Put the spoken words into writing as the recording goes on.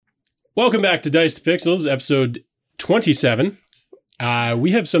Welcome back to Dice to Pixels, episode 27.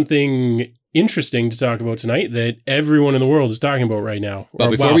 We have something interesting to talk about tonight that everyone in the world is talking about right now. But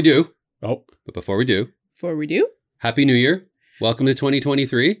before we do, Happy New Year. Welcome to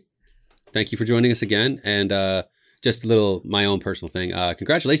 2023. Thank you for joining us again. And just a little, my own personal thing.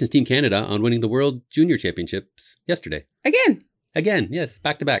 Congratulations, Team Canada, on winning the World Junior Championships yesterday. Again, yes,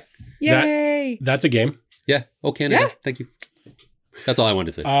 back to back. Yay! That's a game. Yeah. Oh, Canada. Yeah. Thank you. That's all I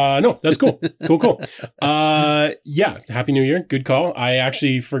wanted to say. No, that's cool. Cool. Yeah, Happy New Year. Good call. I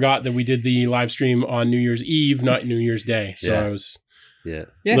actually forgot that we did the live stream on New Year's Eve, not New Year's Day. So I was a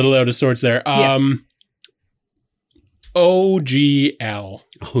little out of sorts there. OGL.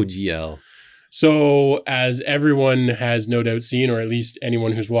 So as everyone has no doubt seen, or at least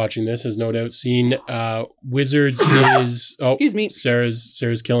anyone who's watching this has no doubt seen, Wizards is... Oh, excuse me.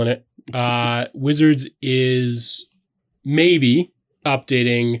 Sarah's killing it. Wizards is maybe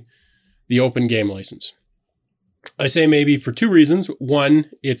updating the open game license. I say maybe for two reasons. One,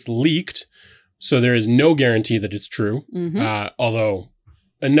 it's leaked, so there is no guarantee that it's true. Although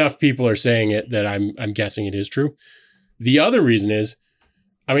enough people are saying it that I'm guessing it is true. The other reason is,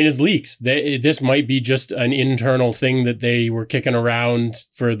 I mean, it's leaks. This might be just an internal thing that they were kicking around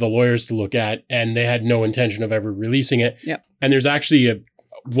for the lawyers to look at, and they had no intention of ever releasing it. Yep. And there's actually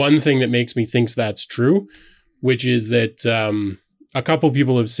one thing that makes me think that's true, which is that a couple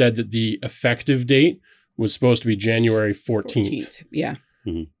people have said that the effective date was supposed to be January 14th. Yeah.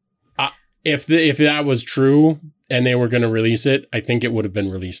 Mm-hmm. If that was true and they were going to release it, I think it would have been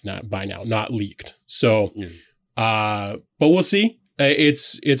released by now, not leaked. So, but we'll see.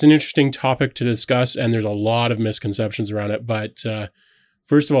 It's an interesting topic to discuss, and there's a lot of misconceptions around it. But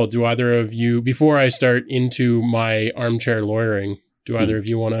first of all, do either of you, before I start into my armchair lawyering, do either of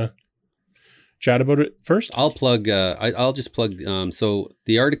you want to chat about it first? I'll plug. I'll just plug. So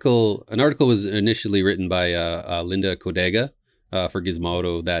an article was initially written by Linda Codega for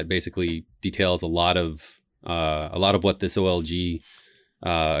Gizmodo that basically details a lot of what this OLG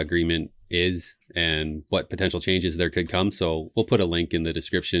agreement is and what potential changes there could come. So we'll put a link in the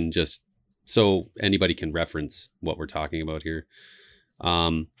description just so anybody can reference what we're talking about here.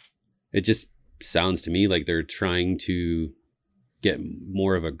 It just sounds to me like they're trying to get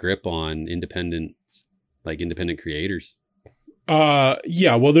more of a grip on independent creators.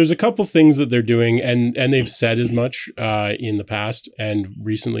 Yeah, well, there's a couple things that they're doing, and they've said as much in the past and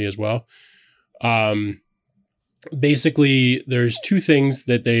recently as well. Basically, there's two things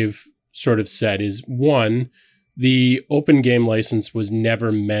that they've sort of said is, one, the open game license was never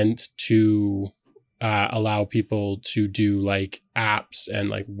meant to allow people to do like apps and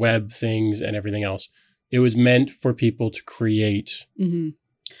like web things and everything else. It was meant for people to create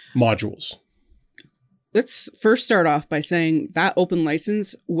modules. Let's first start off by saying that open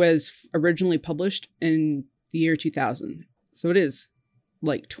license was originally published in the year 2000. So it is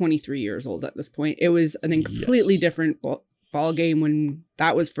like 23 years old at this point. It was an completely different ball game when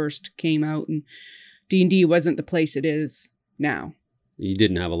that was first came out, and D&D wasn't the place it is now. You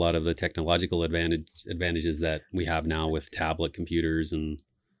didn't have a lot of the technological advantages that we have now with tablet computers and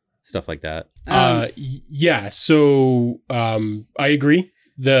stuff like that. So I agree.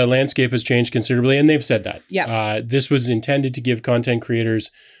 The landscape has changed considerably, and they've said that. Yeah. This was intended to give content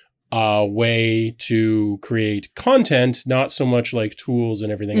creators a way to create content, not so much like tools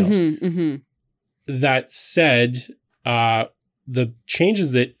and everything else. That said, the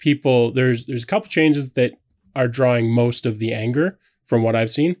changes that there's a couple changes that are drawing most of the anger from what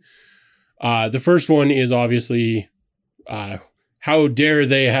I've seen. The first one is obviously, how dare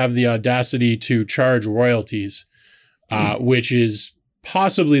they have the audacity to charge royalties, which is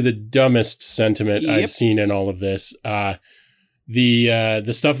possibly the dumbest sentiment I've seen in all of this.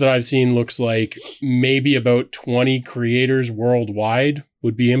 The stuff that I've seen looks like maybe about 20 creators worldwide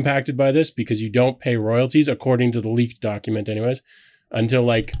would be impacted by this because you don't pay royalties, according to the leaked document anyways, until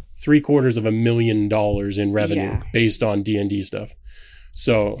like $750,000 in revenue based on D&D stuff.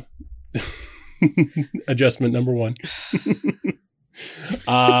 So adjustment number one.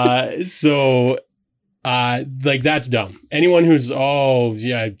 Like that's dumb. Anyone who's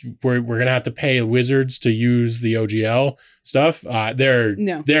we're gonna have to pay Wizards to use the OGL stuff,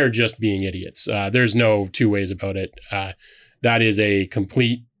 they're just being idiots. There's no two ways about it. That is a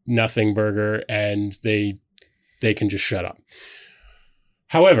complete nothing burger, and they can just shut up.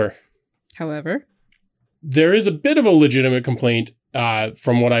 However, there is a bit of a legitimate complaint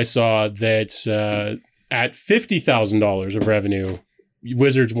from what I saw that at $50,000 of revenue,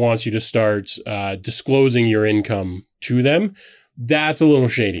 Wizards wants you to start disclosing your income to them. That's a little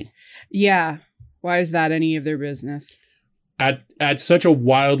shady. Yeah. Why is that any of their business? at such a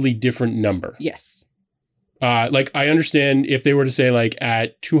wildly different number. Yes. Like I understand if they were to say like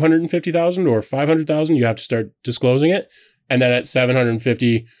at 250,000 or 500,000, you have to start disclosing it. And then at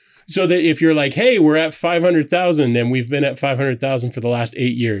 750, so that if you're like, hey, we're at 500,000 and we've been at 500,000 for the last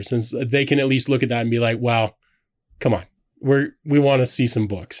 8 years, since they can at least look at that and be like, well, come on, we want to see some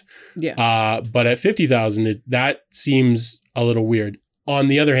books. Yeah. But at 50,000, that seems a little weird. On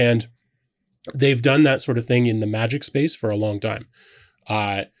the other hand, they've done that sort of thing in the magic space for a long time.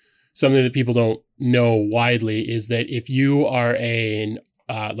 Something that people don't know widely is that if you are an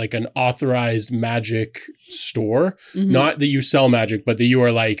authorized magic store, not that you sell magic, but that you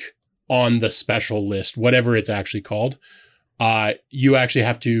are like on the special list, whatever it's actually called, you actually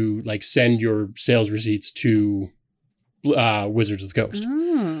have to like send your sales receipts to Wizards of the Coast.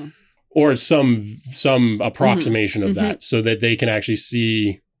 Oh. Or some approximation of that, so that they can actually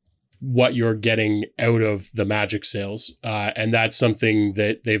see what you're getting out of the magic sales. And that's something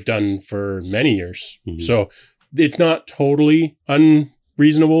that they've done for many years. So it's not totally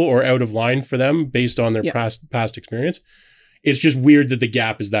unreasonable or out of line for them based on their past experience. It's just weird that the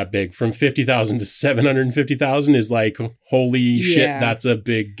gap is that big. From 50,000 to 750,000 is like, holy shit, that's a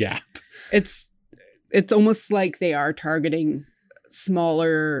big gap. It's almost like they are targeting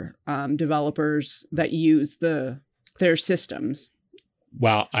smaller developers that use their systems.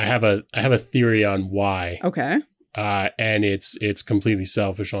 Well, I have a theory on why. Okay. And it's completely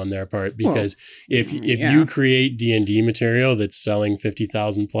selfish on their part, because if you create D&D material that's selling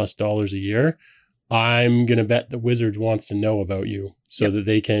 $50,000+ a year, I'm going to bet the Wizards wants to know about you so that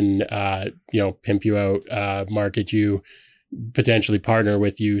they can pimp you out, market you, potentially partner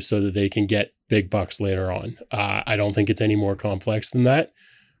with you so that they can get big bucks later on. I don't think it's any more complex than that.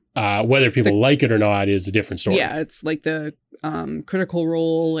 Whether people like it or not is a different story. Yeah, it's like the Critical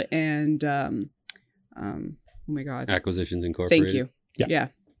Role and oh my god, Acquisitions Incorporated. Thank you.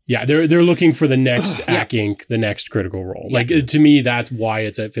 Yeah, they're looking for the next Ac Inc., the next Critical Role. Like to me, that's why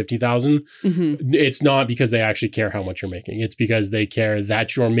it's at 50,000. It's not because they actually care how much you're making. It's because they care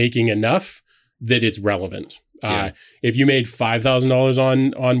that you're making enough that it's relevant. If you made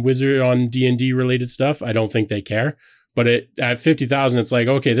 $5,000 on D&D related stuff, I don't think they care. But at 50,000, it's like,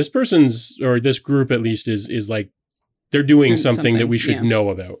 okay, this person's, or this group at least is like, they're doing something that we should know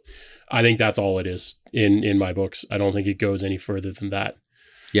about. I think that's all it is in my books. I don't think it goes any further than that.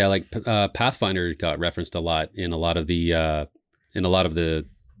 Yeah, like Pathfinder got referenced a lot in a lot of the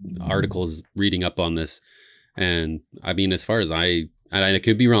articles reading up on this. And I mean, as far as I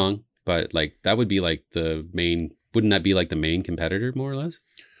could be wrong, but like that would be like wouldn't that be like the main competitor more or less?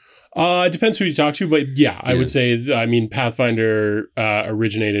 It depends who you talk to, but I would say, I mean, Pathfinder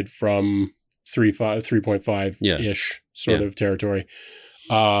originated from 3.5-ish sort of territory.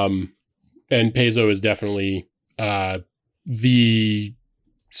 And Paizo is definitely the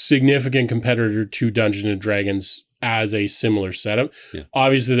significant competitor to Dungeons and Dragons as a similar setup.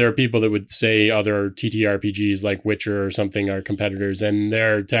 Obviously, there are people that would say other TTRPGs like Witcher or something are competitors, and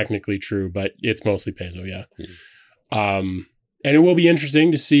they're technically true, but it's mostly Paizo, and it will be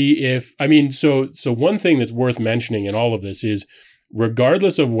interesting to see if, I mean, so one thing that's worth mentioning in all of this is,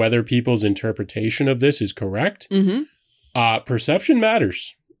 regardless of whether people's interpretation of this is correct, perception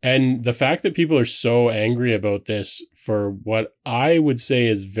matters. And the fact that people are so angry about this for what I would say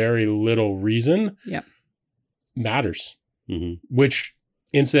is very little reason matters. Which,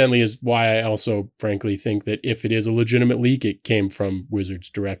 incidentally, is why I also, frankly, think that if it is a legitimate leak, it came from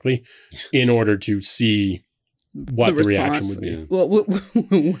Wizards directly in order to see what the reaction would be. Well, what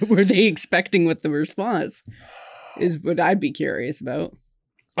were they expecting with the response is what I'd be curious about.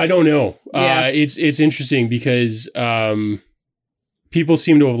 I don't know. It's interesting because people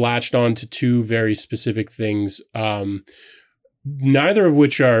seem to have latched on to two very specific things, neither of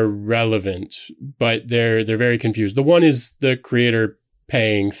which are relevant, but they're very confused. The one is the creator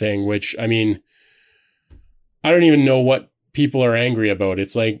paying thing, which, I mean, I don't even know what people are angry about.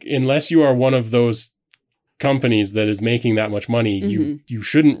 It's like, unless you are one of those companies that is making that much money, you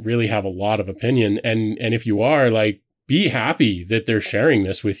shouldn't really have a lot of opinion. And if you are, like, be happy that they're sharing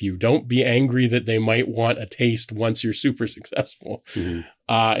this with you. Don't be angry that they might want a taste once you're super successful.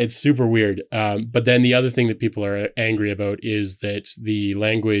 It's super weird. But then the other thing that people are angry about is that the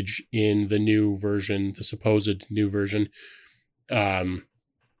language in the new version, the supposed new version,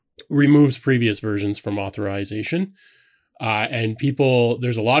 removes previous versions from authorization. And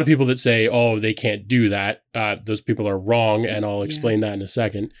there's a lot of people that say, oh, they can't do that. Those people are wrong. And I'll explain that in a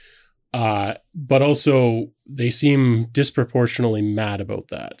second. But also they seem disproportionately mad about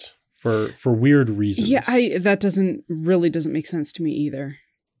that for weird reasons. Yeah, that doesn't make sense to me either.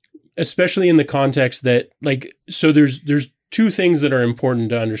 Especially in the context that, like, so there's two things that are important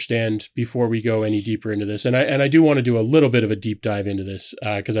to understand before we go any deeper into this. And I do want to do a little bit of a deep dive into this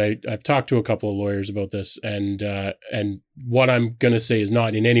because I've talked to a couple of lawyers about this, and what I'm going to say is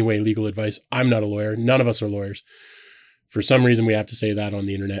not in any way legal advice. I'm not a lawyer. None of us are lawyers. For some reason, we have to say that on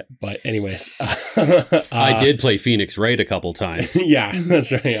the internet. But anyways. I did play Phoenix Wright a couple times. Yeah,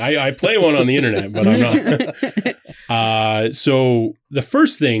 that's right. I play one on the internet, but I'm not. So the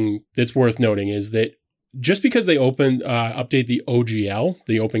first thing that's worth noting is that just because they update the OGL,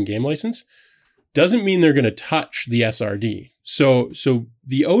 the Open Game License, doesn't mean they're going to touch the SRD. So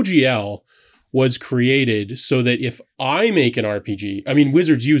the OGL was created so that if I make an RPG, I mean,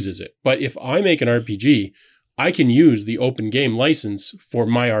 Wizards uses it, but if I make an RPG, I can use the Open Game License for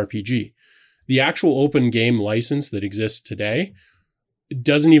my RPG. The actual Open Game License that exists today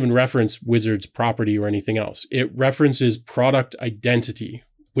doesn't even reference Wizards property or anything else. It references product identity,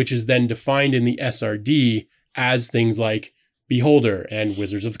 which is then defined in the SRD as things like Beholder and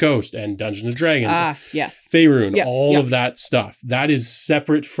Wizards of the Coast and Dungeons and Dragons. Yes. Faerun, all of that stuff. That is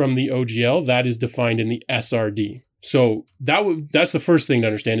separate from the OGL. That is defined in the SRD. So that's the first thing to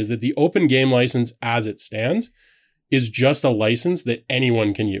understand, is that the Open Game License as it stands is just a license that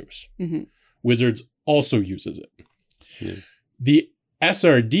anyone can use. Mm-hmm. Wizards also uses it. Yeah. The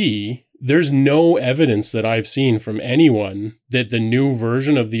SRD, there's no evidence that I've seen from anyone that the new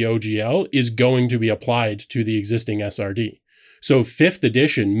version of the OGL is going to be applied to the existing SRD. So 5th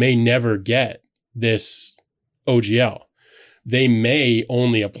edition may never get this OGL. They may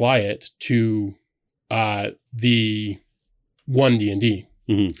only apply it to the 1 D&D.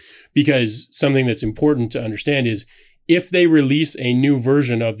 Mm-hmm. Because something that's important to understand is if they release a new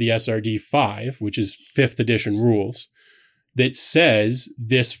version of the SRD 5, which is 5th edition rules, that says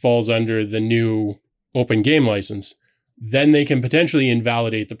this falls under the new Open Game License, then they can potentially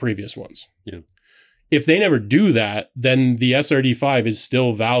invalidate the previous ones. Yeah. If they never do that, then the SRD 5 is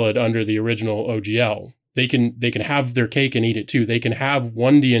still valid under the original OGL. They can have their cake and eat it too. They can have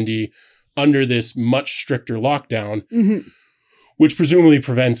 1 D&D under this much stricter lockdown, mm-hmm. which presumably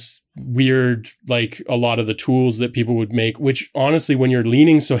prevents weird, like a lot of the tools that people would make, which honestly, when you're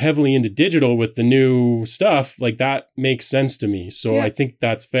leaning so heavily into digital with the new stuff, like that makes sense to me. So I think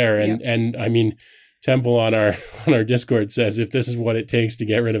that's fair. And I mean, Temple on our Discord says, if this is what it takes to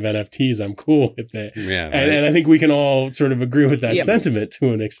get rid of NFTs, I'm cool with it. Yeah, right. And I think we can all sort of agree with that sentiment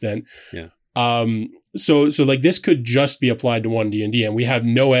to an extent. Yeah. So like this could just be applied to 1 D&D, and we have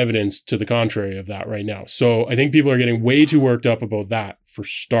no evidence to the contrary of that right now. So I think people are getting way too worked up about that for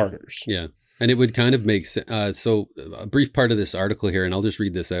starters. Yeah. And it would kind of make sense. So a brief part of this article here, and I'll just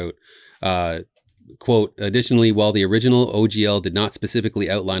read this out. Quote, additionally, while the original OGL did not specifically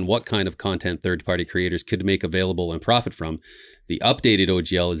outline what kind of content third-party creators could make available and profit from, the updated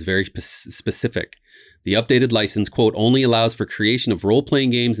OGL is very specific. The updated license, quote, only allows for creation of role-playing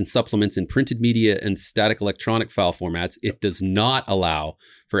games and supplements in printed media and static electronic file formats. It does not allow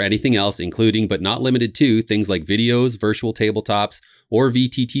for anything else, including but not limited to things like videos, virtual tabletops, or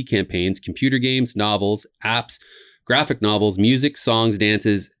VTT campaigns, computer games, novels, apps, graphic novels, music, songs,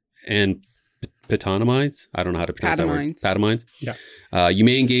 dances, and pantomimes. I don't know how to pronounce that word. Pantomimes. Yeah. You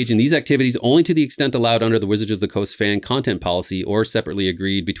may engage in these activities only to the extent allowed under the Wizards of the Coast fan content policy or separately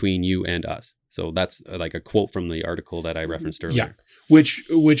agreed between you and us. So that's like a quote from the article that I referenced earlier. Yeah, which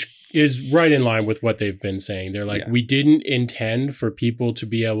is right in line with what they've been saying. They're like, we didn't intend for people to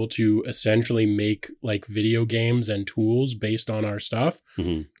be able to essentially make like video games and tools based on our stuff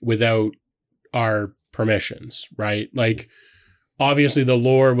mm-hmm. without our permissions, right? Like, obviously the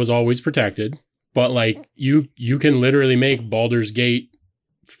lore was always protected, but like you can literally make Baldur's Gate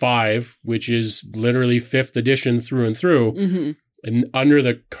 5, which is literally 5th edition through and through. Mm-hmm. And under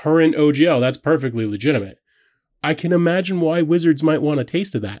the current OGL, that's perfectly legitimate. I can imagine why Wizards might want a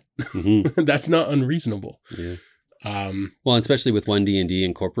taste of that. Mm-hmm. That's not unreasonable. Yeah. Well, especially with 1 D&D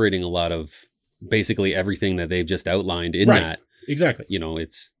incorporating a lot of basically everything that they've just outlined in that. Exactly. You know,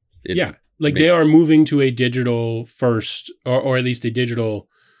 like they are moving to a digital first, or at least a digital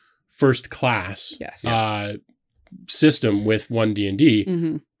first class system with 1 D&D.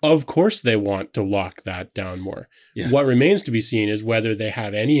 Mm-hmm. Of course they want to lock that down more. Yeah. What remains to be seen is whether they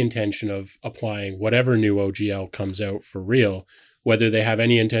have any intention of applying whatever new OGL comes out for real, whether they have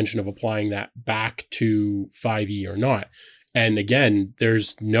any intention of applying that back to 5e or not. And again,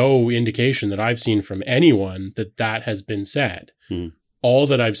 there's no indication that I've seen from anyone that has been said. Mm. All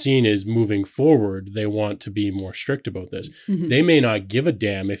that I've seen is moving forward, they want to be more strict about this. Mm-hmm. They may not give a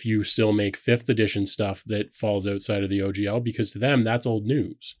damn if you still make 5th edition stuff that falls outside of the OGL, because to them, that's old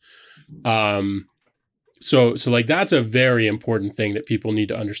news. So like that's a very important thing that people need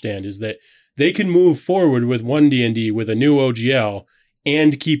to understand, is that they can move forward with one D&D with a new OGL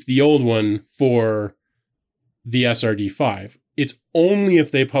and keep the old one for the SRD5. It's only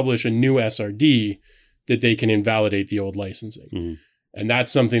if they publish a new SRD that they can invalidate the old licensing. Mhm. And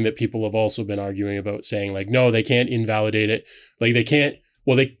that's something that people have also been arguing about, saying like, no, they can't invalidate it. Like they can't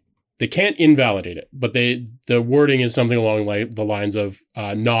invalidate it, but the wording is something along the lines of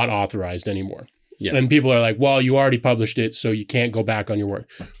not authorized anymore. Yeah. And people are like, well, you already published it, so you can't go back on your word,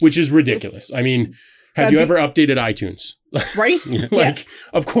 which is ridiculous. I mean, have you ever updated iTunes? Right? Like,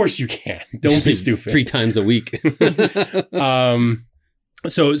 of course you can. Don't be stupid. 3 times a week.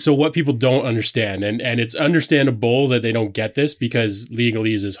 So what people don't understand, and it's understandable that they don't get this because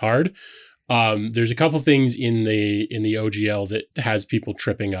legalese is hard. There's a couple things in the OGL that has people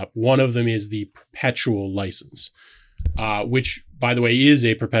tripping up. One of them is the perpetual license, which, by the way, is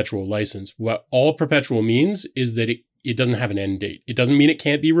a perpetual license. What all perpetual means is that it doesn't have an end date. It doesn't mean it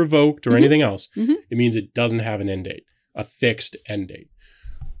can't be revoked or anything else. Mm-hmm. It means it doesn't have an end date, a fixed end date.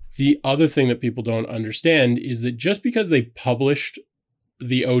 The other thing that people don't understand is that just because they published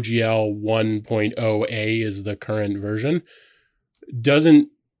the OGL 1.0A is the current version, doesn't,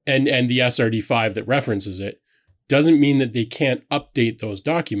 and the SRD5 that references it, doesn't mean that they can't update those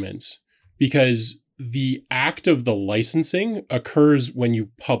documents, because the act of the licensing occurs when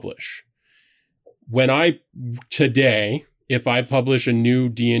you publish. Today, if I publish a new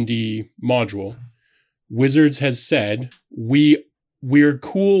D&D module, Wizards has said, we're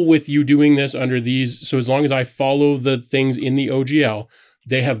cool with you doing this under these. So as long as I follow the things in the OGL,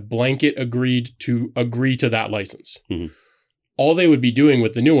 they have blanket agreed to that license. Mm-hmm. All they would be doing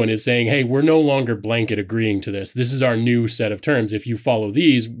with the new one is saying, hey, we're no longer blanket agreeing to this. This is our new set of terms. If you follow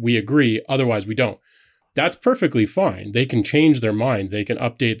these, we agree. Otherwise, we don't. That's perfectly fine. They can change their mind. They can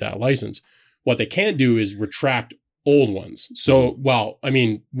update that license. What they can't do is retract old ones. So, well, I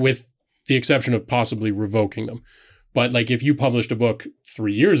mean, with the exception of possibly revoking them. But like if you published a book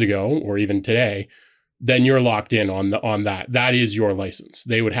 3 years ago or even today, then you're locked in on that. That is your license.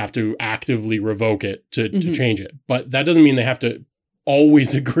 They would have to actively revoke it to change it. But that doesn't mean they have to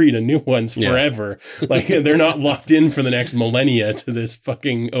always agree to new ones forever. Yeah. Like they're not locked in for the next millennia to this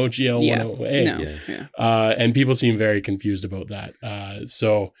fucking OGL 108. No. Yeah. And people seem very confused about that.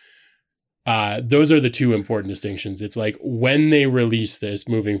 So those are the two important distinctions. It's like when they release this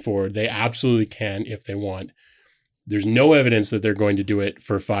moving forward, they absolutely can if they want. There's no evidence that they're going to do it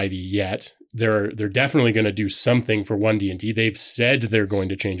for 5e yet. They're definitely going to do something for 1D&D. They've said they're going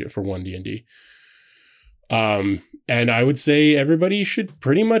to change it for 1D&D. And I would say everybody should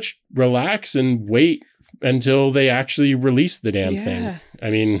pretty much relax and wait until they actually release the damn thing. I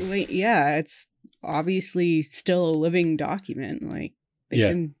mean, it's obviously still a living document. Like they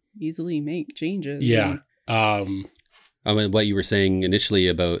can easily make changes. Yeah. I mean, what you were saying initially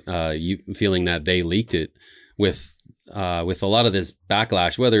about you feeling that they leaked it with a lot of this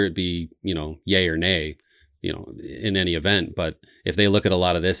backlash, whether it be, yay or nay, in any event. But if they look at a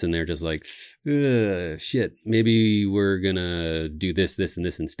lot of this and they're just like, shit, maybe we're going to do this, and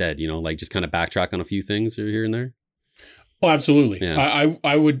this instead, like just kind of backtrack on a few things here and there. Oh, absolutely. Yeah.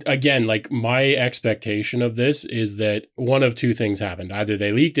 I would, again, like my expectation of this is that one of two things happened. Either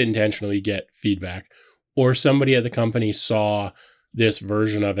they leaked it intentionally, get feedback, or somebody at the company saw this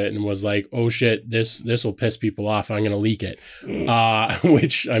version of it and was like, oh shit, this will piss people off. I'm going to leak it.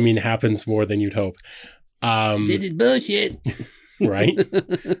 Which, I mean, happens more than you'd hope. This is bullshit. Right?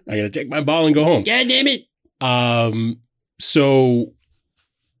 I got to take my ball and go home. God damn it. So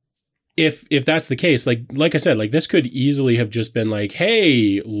if that's the case, like I said, like this could easily have just been like,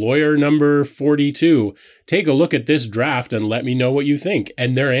 hey, lawyer number 42, take a look at this draft and let me know what you think.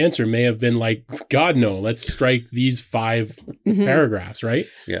 And their answer may have been like, God, no, let's strike these 5 paragraphs, right?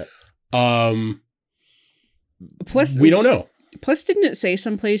 Yeah. Plus, we don't know. Plus, didn't it say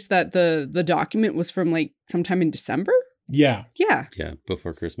someplace that the document was from like sometime in December? Yeah. Yeah. Yeah,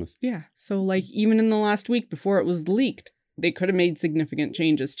 before Christmas. Yeah. So like even in the last week before it was leaked, they could have made significant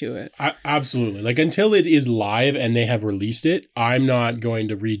changes to it. Absolutely. Like until it is live and they have released it, I'm not going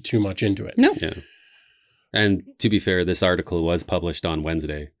to read too much into it. No. Yeah. And to be fair, this article was published on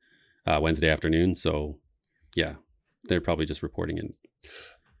Wednesday afternoon. So yeah, they're probably just reporting it.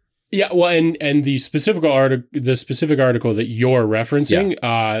 Yeah, well, and the specific article that you're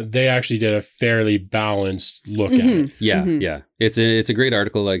referencing, they actually did a fairly balanced look at it. Yeah, yeah. It's a great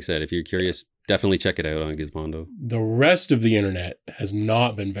article. Like I said, if you're curious, definitely check it out on Gizmodo. The rest of the internet has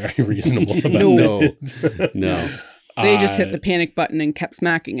not been very reasonable about it. No. They just hit the panic button and kept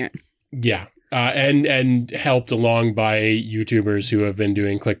smacking it. Yeah. And helped along by YouTubers who have been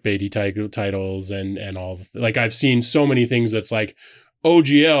doing clickbaity titles and all. Like I've seen so many things that's like,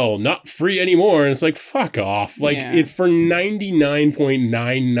 OGL not free anymore, and it's like, fuck off. Like, it for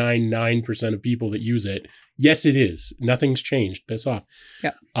 99.999% of people that use it, yes, it is. Nothing's changed. Piss off.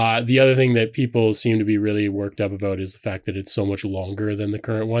 Yeah. The other thing that people seem to be really worked up about is the fact that it's so much longer than the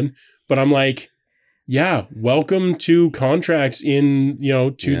current one. But I'm like, yeah, welcome to contracts in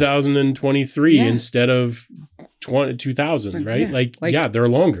 2023 instead of 2000, right? Like, yeah, they're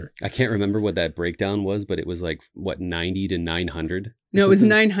longer. I can't remember what that breakdown was, but it was like, what, 90 to 900? No, it was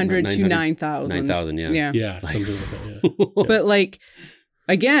 900 to 9,000. 9,000, yeah. Yeah, something like that, yeah. But like,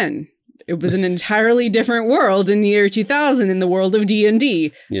 again, it was an entirely different world in the year 2000 in the world of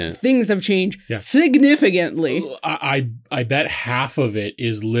D&D. Yeah. Things have changed significantly. I bet half of it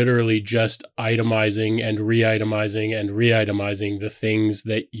is literally just itemizing and re-itemizing and re-itemizing the things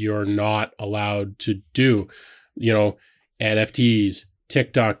that you're not allowed to do. NFTs,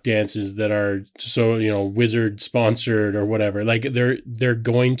 TikTok dances that are wizard sponsored or whatever. Like they're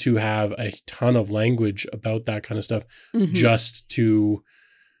going to have a ton of language about that kind of stuff just to.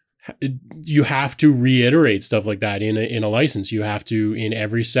 You have to reiterate stuff like that in a license. You have to, in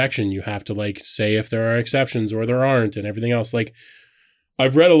every section, you have to like say if there are exceptions or there aren't and everything else. Like,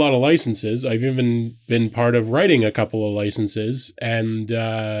 I've read a lot of licenses. I've even been part of writing a couple of licenses, and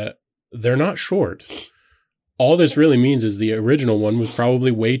they're not short. All this really means is the original one was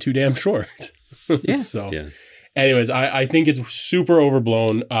probably way too damn short. Anyways, I think it's super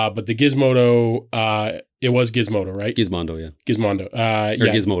overblown. But the Gizmodo, it was Gizmodo, right? Gizmondo, yeah. Gizmondo.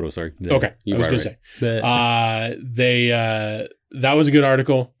 Gizmodo, sorry. Okay, I was going to say. That was a good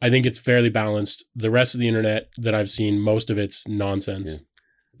article. I think it's fairly balanced. The rest of the internet that I've seen, most of it's nonsense.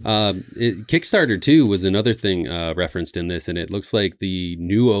 Yeah. Kickstarter, too, was another thing referenced in this, and it looks like the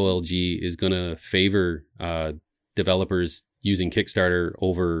new OLG is going to favor developers using Kickstarter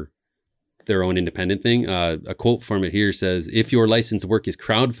over their own independent thing. A quote from it here says, "If your licensed work is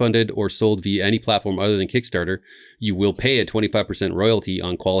crowdfunded or sold via any platform other than Kickstarter, you will pay a 25% royalty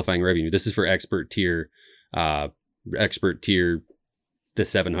on qualifying revenue." This is for expert tier, the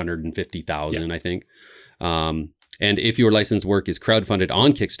 750,000, I think. And if your licensed work is crowdfunded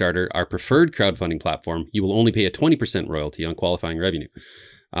on Kickstarter, our preferred crowdfunding platform, you will only pay a 20% royalty on qualifying revenue.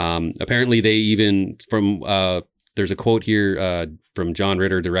 Apparently they even there's a quote here from John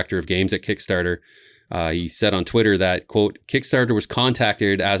Ritter, director of games at Kickstarter. He said on Twitter that, quote, "Kickstarter was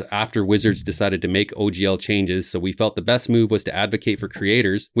contacted after Wizards decided to make OGL changes, so we felt the best move was to advocate for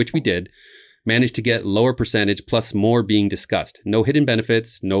creators," which we did, "managed to get lower percentage plus more being discussed. No hidden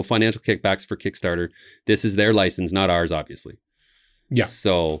benefits, no financial kickbacks for Kickstarter. This is their license, not ours, obviously." Yeah.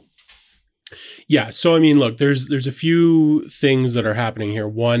 So I mean, look, there's a few things that are happening here.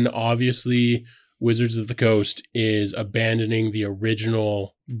 One, obviously, Wizards of the Coast is abandoning the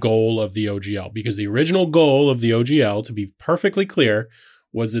original goal of the OGL, because the original goal of the OGL, to be perfectly clear,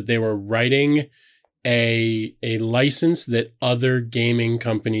 was that they were writing a license that other gaming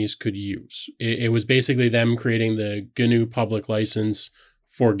companies could use. It was basically them creating the GNU public license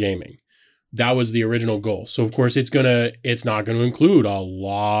for gaming. That was the original goal. So of course it's not going to include a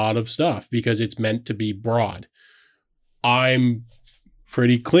lot of stuff because it's meant to be broad. I'm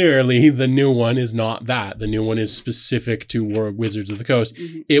pretty clearly the new one is not that. The new one is specific to Wizards of the Coast.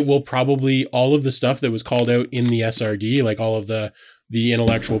 Mm-hmm. It will probably, all of the stuff that was called out in the SRD, like all of the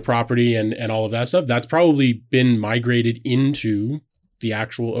intellectual property and all of that stuff, that's probably been migrated into the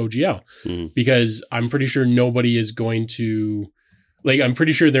actual OGL. Because I'm pretty sure nobody is going to, like, I'm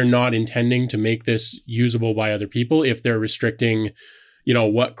pretty sure they're not intending to make this usable by other people if they're restricting,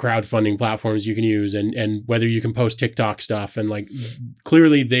 what crowdfunding platforms you can use and whether you can post TikTok stuff. And like,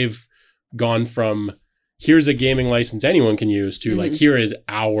 clearly they've gone from here's a gaming license anyone can use to like, here is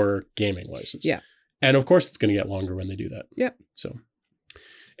our gaming license. Yeah. And of course it's going to get longer when they do that. Yep. So,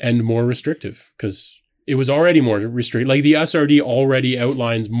 and more restrictive because it was already more restricted. Like the SRD already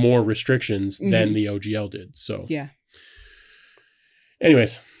outlines more restrictions than the OGL did. So yeah.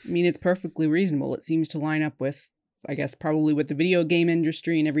 Anyways. I mean, it's perfectly reasonable. It seems to line up with, I guess, probably what the video game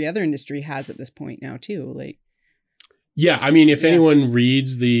industry and every other industry has at this point now, too. Like, yeah, I mean, if anyone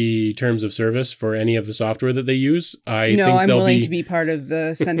reads the terms of service for any of the software that they use, I'm willing to be part of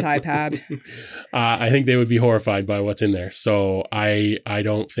the Sentai pad. I think they would be horrified by what's in there. So I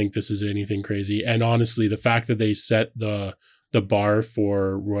don't think this is anything crazy. And honestly, the fact that they set the bar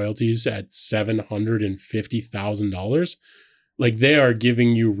for royalties at $750,000, like they are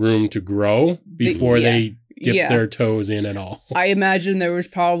giving you room to grow before they dip their toes in at all. I imagine there was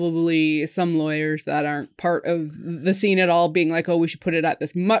probably some lawyers that aren't part of the scene at all being like, oh, we should put it at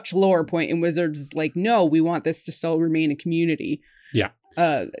this much lower point. And Wizards is like, no, we want this to still remain a community. Yeah.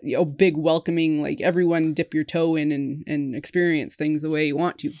 big welcoming, like everyone dip your toe in and experience things the way you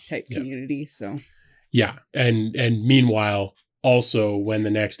want to type community. So yeah, and meanwhile, also when the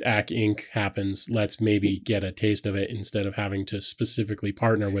next AC Inc. happens, let's maybe get a taste of it instead of having to specifically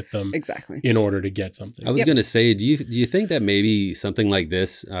partner with them in order to get something. I was going to say, do you think that maybe something like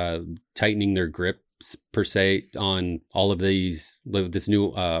this, tightening their grip per se on all of this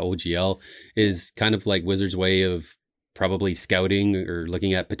new OGL is kind of like Wizards' way of probably scouting or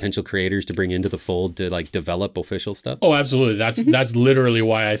looking at potential creators to bring into the fold to like develop official stuff? Oh, absolutely. That's literally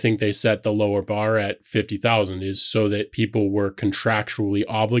why I think they set the lower bar at 50,000 is so that people were contractually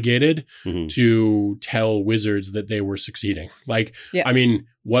obligated to tell Wizards that they were succeeding. Like, I mean,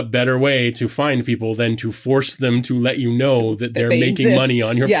 what better way to find people than to force them to let you know that they're making money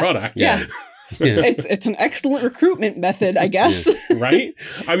on your product? Yeah. It's an excellent recruitment method, I guess. Right?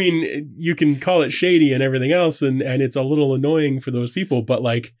 I mean, you can call it shady and everything else, and it's a little annoying for those people, but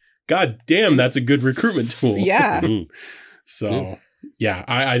like, god damn, that's a good recruitment tool. Yeah. So,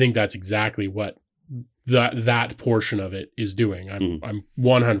 I think that's exactly what that portion of it is doing. I'm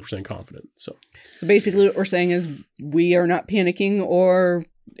 100% confident. So basically what we're saying is we are not panicking or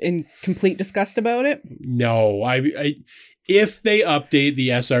in complete disgust about it. No, if they update the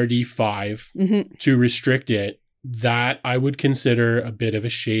SRD 5 to restrict it, that I would consider a bit of a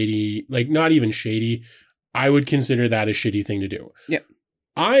shady, like not even shady. I would consider that a shitty thing to do. Yep.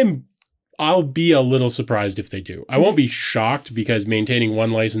 I'll be a little surprised if they do. I won't be shocked because maintaining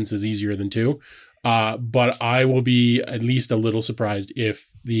one license is easier than two. But I will be at least a little surprised if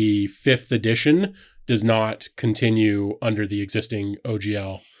the 5th edition does not continue under the existing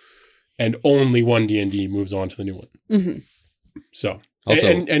OGL and only one D&D moves on to the new one. So, also,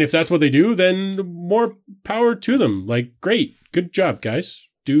 and if that's what they do, then more power to them. Like, great, good job, guys.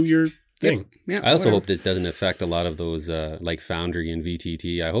 Do your thing. Yeah, I also hope this doesn't affect a lot of those like Foundry and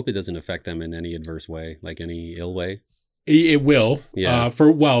VTT. I hope it doesn't affect them in any adverse way, like any ill way. It will. Yeah.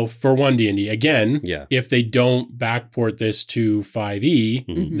 For one D&D. Again, if they don't backport this to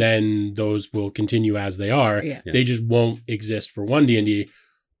 5e, then those will continue as they are. Yeah. They just won't exist for one D&D.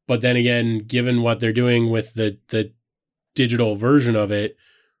 But then again, given what they're doing with the digital version of it,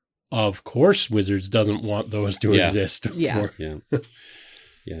 of course Wizards doesn't want those to exist. Yeah.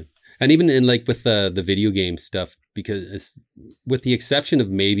 And even in like with the video game stuff, because with the exception of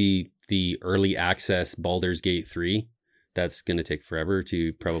maybe the early access Baldur's Gate 3, that's going to take forever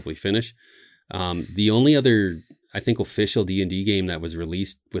to probably finish. The only other, I think, official D&D game that was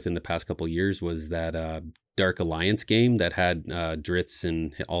released within the past couple of years was that Dark Alliance game that had Dritz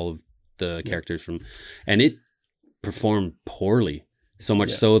and all of the characters from, and it performed poorly. So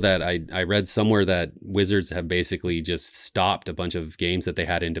much so that I read somewhere that Wizards have basically just stopped a bunch of games that they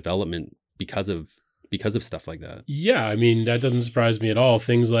had in development because of stuff like that. Yeah, I mean, that doesn't surprise me at all.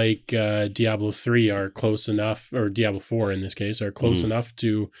 Things like Diablo 3 are close enough, or Diablo 4 in this case, are close enough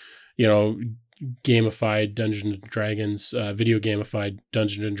to, gamified Dungeons and Dragons, video gamified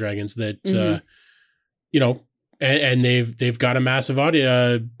Dungeons and Dragons that, and they've got a massive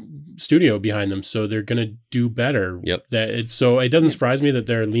audio studio behind them, so they're gonna do better. So it doesn't surprise me that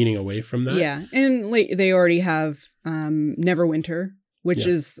they're leaning away from that. Yeah, and like they already have Neverwinter, which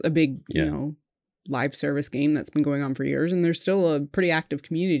is a big live service game that's been going on for years, and there's still a pretty active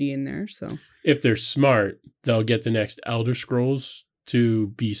community in there. So if they're smart, they'll get the next Elder Scrolls to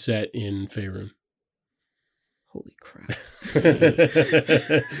be set in Faerun. Holy crap.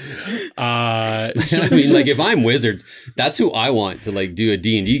 I mean, like, if I'm Wizards, that's who I want to like do a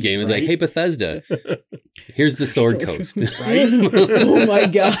D&D game. It's like, hey, Bethesda, here's the Sword Coast. Right? Oh my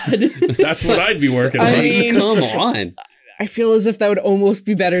God. That's what I'd be working on. I mean, come on. I feel as if that would almost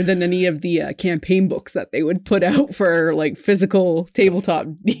be better than any of the campaign books that they would put out for like physical tabletop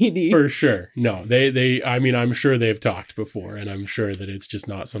D&D. For sure. No, they I mean, I'm sure they've talked before, and I'm sure that it's just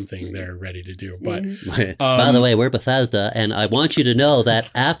not something they're ready to do. But by the way, we're Bethesda, and I want you to know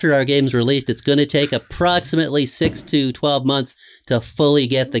that after our game's released, it's going to take approximately 6 to 12 months to fully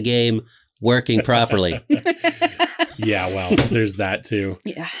get the game working properly. Yeah, well, there's that too.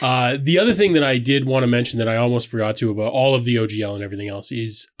 Yeah. The other thing that I did want to mention that I almost forgot to about all of the OGL and everything else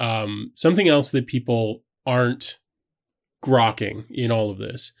is something else that people aren't grokking in all of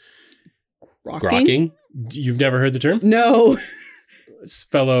this. Grokking? You've never heard the term? No.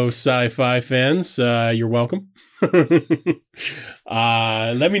 Fellow sci-fi fans, you're welcome. Let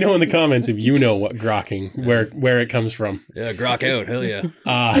me know in the comments if you know what grokking, where it comes from. Yeah, grok out, hell yeah.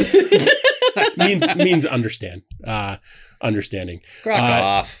 means understanding. Grok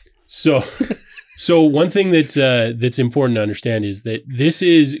off. So one thing that's important to understand is that this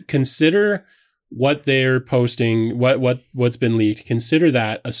is, consider what they're posting, what's been leaked, consider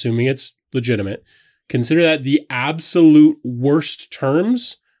that, assuming it's legitimate, consider that the absolute worst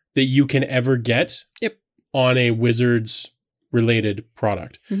terms that you can ever get on a Wizards related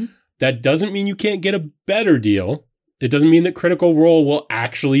product. Mm-hmm. That doesn't mean you can't get a better deal. It doesn't mean that Critical Role will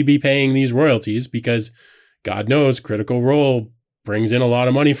actually be paying these royalties, because God knows Critical Role brings in a lot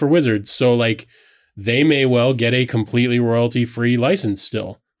of money for Wizards. So like they may well get a completely royalty free license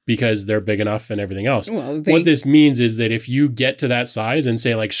still, because they're big enough and everything else. Well, what this means is that if you get to that size and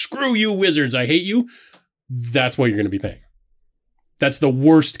say like, screw you Wizards, I hate you, that's what you're going to be paying. That's the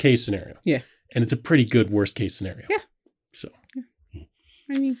worst case scenario. Yeah. And it's a pretty good worst case scenario. Yeah. So.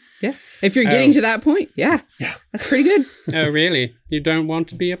 I mean, yeah. If you're getting to that point, yeah. That's pretty good. Oh, really? You don't want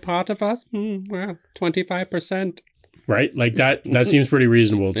to be a part of us? Well, 25%. Right? Like that seems pretty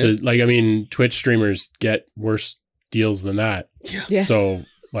reasonable to like, I mean, Twitch streamers get worse deals than that. Yeah. So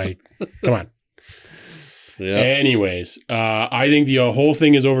like, come on. Yeah. Anyways, I think the whole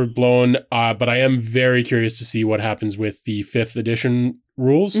thing is overblown, but I am very curious to see what happens with the 5th edition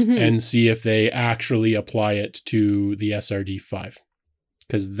rules and see if they actually apply it to the SRD 5.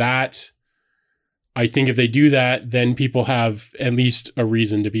 Because that, I think if they do that, then people have at least a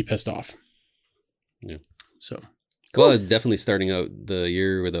reason to be pissed off. Yeah. So. Well, definitely starting out the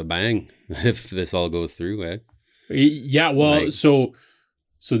year with a bang if this all goes through, eh? Yeah, well, Like, so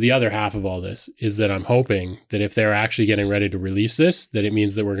the other half of all this is that I'm hoping that if they're actually getting ready to release this, that it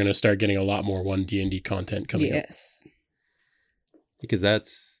means that we're going to start getting a lot more 1D&D content coming out. Yes. because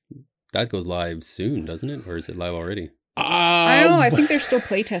that goes live soon, doesn't it? Or is it live already? I don't know. I think they're still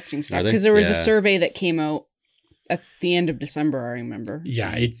playtesting stuff, Are they? because there was a Yeah. survey that came out at the end of December, I remember.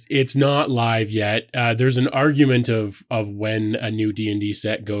 Yeah, it's not live yet. There's an argument of when a new D&D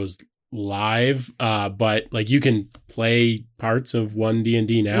set goes live, but like you can play parts of one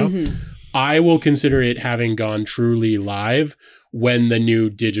D&D now. Mhm. I will consider it having gone truly live when the new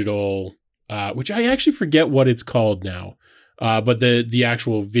digital, which I actually forget what it's called now, but the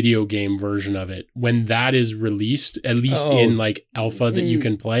actual video game version of it, when that is released, at least in like alpha that you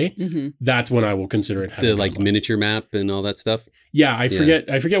can play, that's when I will consider it having The gone like live. miniature map and all that stuff. Yeah, I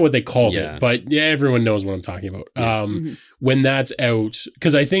forget what they called Yeah. it, but yeah, everyone knows what I'm talking about. Yeah. When that's out,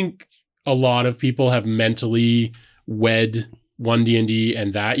 because I think a lot of people have mentally wed one D&D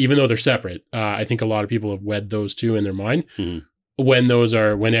and that, even though they're separate. I think a lot of people have wed those two in their mind. Mhm. When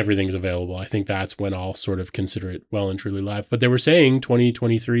everything's available, I think that's when I'll sort of consider it well and truly live. But they were saying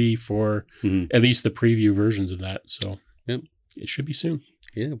 2023 for at least the preview versions of that, so Yep. it should be soon.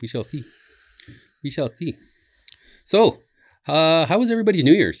 Yeah, we shall see. We shall see. So, how was everybody's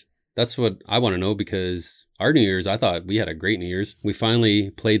New Year's? That's what I want to know, because our New Year's, I thought we had a great New Year's. We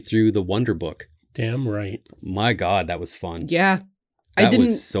finally played through the Wonder Book. Damn right. My God, that was fun. Yeah. That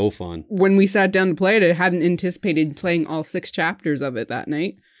was so fun. When we sat down to play it, I hadn't anticipated playing all 6 chapters of it that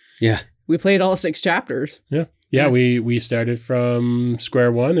night. Yeah. We played all 6 chapters. Yeah, we started from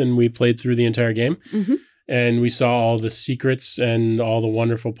square one and we played through the entire game. Mhm. And we saw all the secrets and all the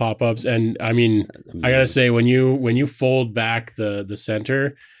wonderful pop-ups. And I mean, I gotta say, when you fold back the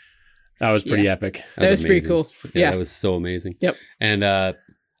center, that was pretty epic. That was pretty amazing. cool. Yeah, Yeah. that was so amazing. Yep. And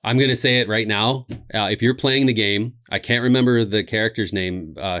I'm going to say it right now. If you're playing the game, I can't remember the character's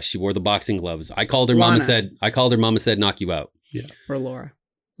name. She wore the boxing gloves. I called her. Lana. Mama said, knock you out. Or Laura.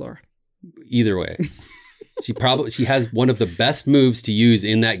 Either way, she has one of the best moves to use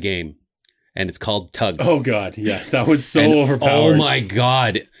in that game, and it's called tug. Oh God, yeah, that was so And, overpowered. oh my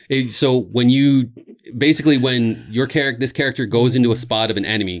God! So when this character goes into a spot of an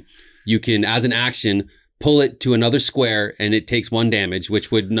enemy, you can, as an action, pull it to another square, and it takes 1 damage,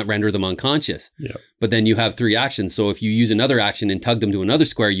 which would not render them unconscious. Yeah. But then you have 3 actions. So if you use another action and tug them to another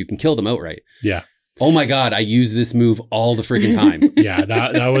square, you can kill them outright. Yeah. Oh my God, I use this move all the freaking time. Yeah,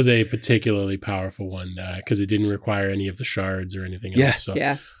 that was a particularly powerful one because it didn't require any of the shards or anything else. Yeah. So,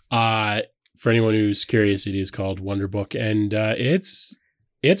 Yeah. For anyone who's curious, it is called Wonder Book, and it's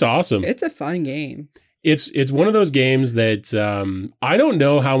awesome. It's a fun game. It's one of those games that I don't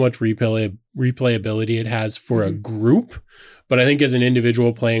know how much replayability it has for a group, but I think as an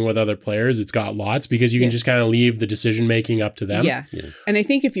individual playing with other players, it's got lots because you can just kind of leave the decision making up to them. Yeah. And I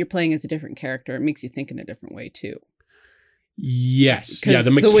think if you're playing as a different character, it makes you think in a different way too. Yes. Yeah, 'Cause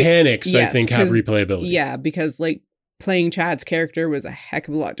the the way- mechanics, I think, have 'cause- replayability. Yeah, because like playing Chad's character was a heck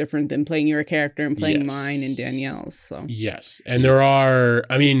of a lot different than playing your character and playing Yes. mine and Danielle's. So Yes. And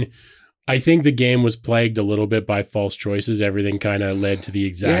I think the game was plagued a little bit by false choices. Everything kind of led to the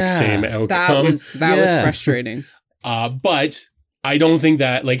exact same outcome. that was frustrating. But I don't think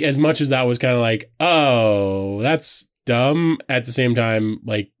that, like, as much as that was kind of like, oh, that's dumb, at the same time,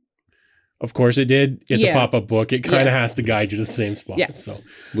 like, Of course it did. It's a Yeah. pop-up book. It kind of has to guide you to the same spot. Yeah. So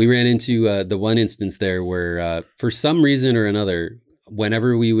We ran into the one instance there where for some reason or another,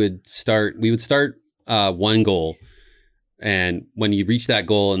 whenever we would start one goal. And when you reach that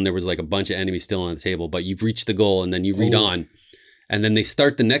goal and there was like a bunch of enemies still on the table, but you've reached the goal and then you read on and then they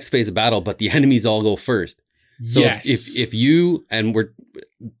start the next phase of battle, but the enemies all go first. So yes. if you, and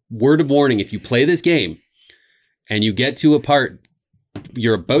word of warning, if you play this game and you get to a part,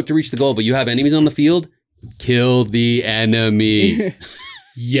 you're about to reach the goal, but you have enemies on the field, kill the enemies.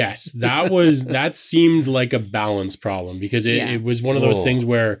 Yes, that seemed like a balance problem because it was one of those things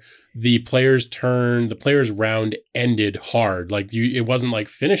where the player's round ended hard. Like it wasn't like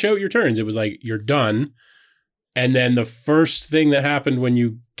finish out your turns. It was like you're done. And then the first thing that happened when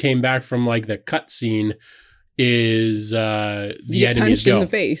you came back from like the cutscene is the enemies punched go in the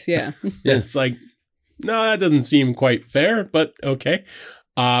face. Yeah. Yeah. It's like, no, that doesn't seem quite fair, but okay.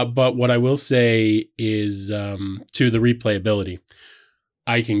 But what I will say is to the replayability.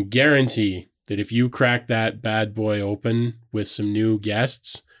 I can guarantee that if you crack that bad boy open with some new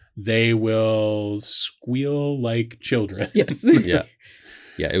guests, they will squeal like children. Yes. Yeah.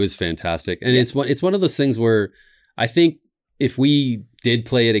 Yeah, it was fantastic. And it's one of those things where I think if we did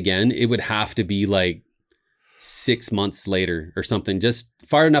play it again, it would have to be like 6 months later or something, just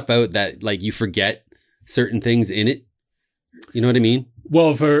far enough out that like you forget certain things in it. You know what I mean?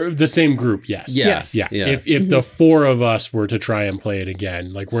 Well, for the same group, yes. Yes. Yeah. Yeah. If the four of us were to try and play it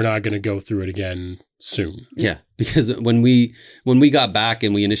again, like we're not going to go through it again soon. Yeah, because when we got back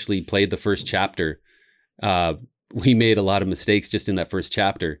and we initially played the first chapter, we made a lot of mistakes just in that first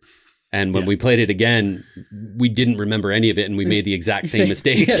chapter. And when we played it again, we didn't remember any of it and we made the exact same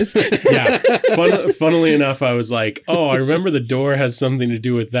mistakes. Yeah. Funnily enough, I was like, oh, I remember the door has something to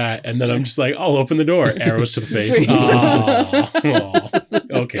do with that. And then I'm just like, I'll open the door. Arrows to the face.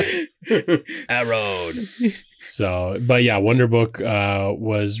 Okay. Arrowed. So, but yeah, Wonder Book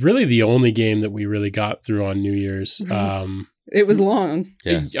was really the only game that we really got through on New Year's. It was long.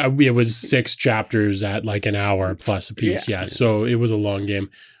 Yeah. It was 6 chapters at like an hour plus a piece. Yeah. So it was a long game.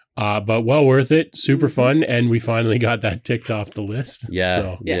 But well worth it, super fun, and we finally got that ticked off the list. Yeah,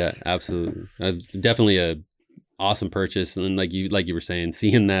 So, Yes. yeah, absolutely. Definitely a awesome purchase, and like you were saying,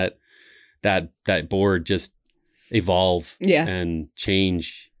 seeing that board just evolve, and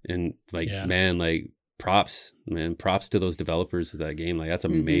change, and like props to those developers of that game. Like that's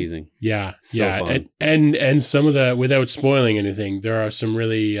amazing. yeah, So fun. and some of the, without spoiling anything, there are some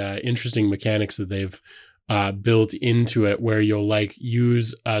really interesting mechanics that they've built into it where you'll like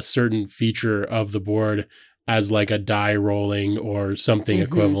use a certain feature of the board as like a die rolling or something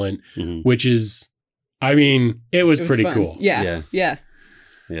equivalent, which is, I mean, it was pretty fun. cool. Yeah.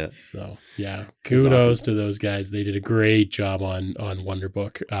 So yeah, kudos to those guys. They did a great job on Wonder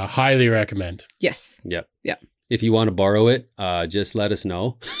Book. Highly recommend. Yes. Yep. Yeah. If you want to borrow it, just let us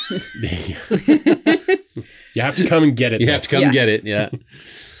know. You have to come and get it. You have to come and get it. Yeah.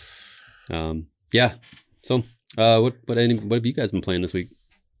 Yeah. So, what have you guys been playing this week?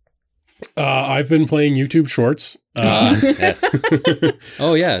 I've been playing YouTube Shorts. Yes.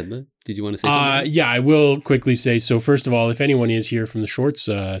 Oh yeah. Did you want to say something? Yeah, I will quickly say. So first of all, if anyone is here from the Shorts,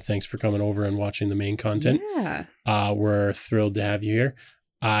 thanks for coming over and watching the main content. Yeah. We're thrilled to have you here.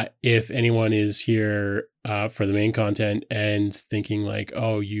 If anyone is here for the main content and thinking like,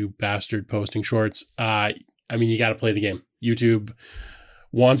 oh, you bastard posting shorts, I mean, you got to play the game. YouTube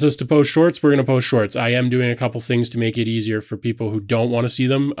wants us to post shorts, we're going to post shorts. I am doing a couple things to make it easier for people who don't want to see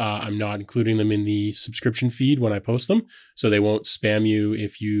them. I'm not including them in the subscription feed when I post them, so they won't spam you.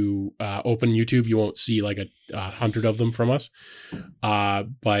 If you open YouTube, you won't see like 100 of them from us.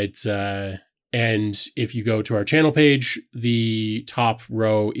 And if you go to our channel page, the top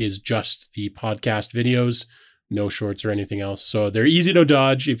row is just the podcast videos, no shorts or anything else. So they're easy to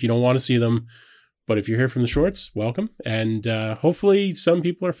dodge if you don't want to see them. But if you're here from the Shorts, welcome. And hopefully some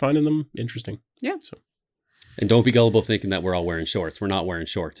people are finding them interesting. Yeah. So. And don't be gullible thinking that we're all wearing shorts. We're not wearing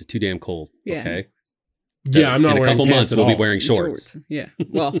shorts. It's too damn cold. Yeah. Okay. Yeah, I'm not in a wearing couple pants months we'll at be all. wearing shorts. Yeah.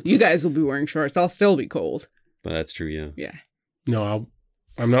 Well, you guys will be wearing shorts. I'll still be cold. But that's true, yeah. Yeah. No,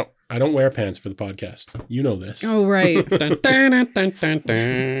 I'm not. I don't wear pants for the podcast. You know this. Oh, right. Dun, dun, dun, dun,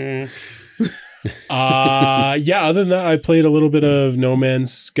 dun. Yeah, other than that, I played a little bit of No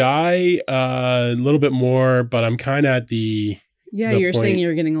Man's Sky, a little bit more, but I'm kind of at the You're point. saying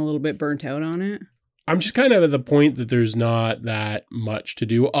you're getting a little bit burnt out on it. I'm just kind of at the point that there's not that much to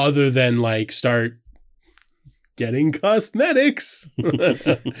do other than like start getting cosmetics.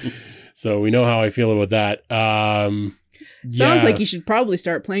 So we know how I feel about that. Sounds like you should probably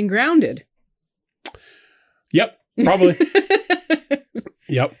start playing Grounded. Yep, probably.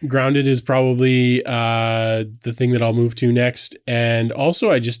 Yep. Grounded is probably the thing that I'll move to next. And also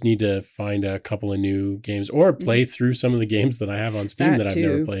I just need to find a couple of new games or play through some of the games that I have on Steam that I've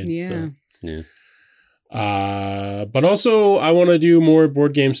never played. Yeah. So. Yeah. But also I want to do more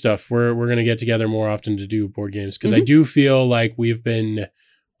board game stuff. We're going to get together more often to do board games because I do feel like we've been,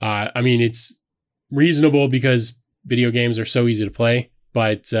 I mean, it's reasonable because video games are so easy to play,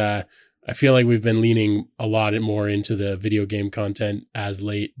 but, I feel like we've been leaning a lot more into the video game content as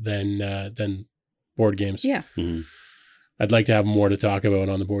late than board games. Yeah. Mm-hmm. I'd like to have more to talk about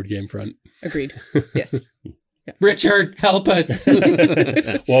on the board game front. Agreed. Yes. Yeah. Richard, help us.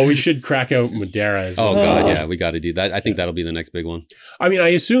 Well, we should crack out Madeira as well. Oh God, yeah, we got to do that. I think that'll be the next big one. I mean, I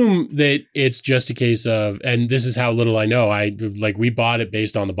assume that it's just a case of, and this is how little I know. We bought it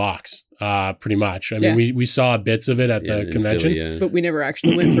based on the box, pretty much. I mean, we saw bits of it at the convention, Philly, yeah. But we never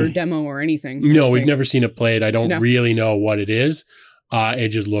actually went for a demo or anything. No, we've never seen it played. I don't really know what it is. It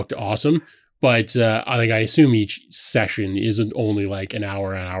just looked awesome. But I assume each session isn't only like an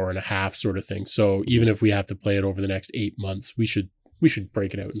hour and a half sort of thing. So even if we have to play it over the next 8 months, we should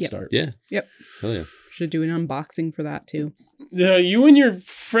break it out and start. Yeah. Yep. Oh yeah. Should do an unboxing for that too. Yeah, you and your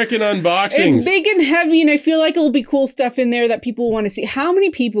frickin' unboxings. It's big and heavy, and I feel like it'll be cool stuff in there that people want to see. How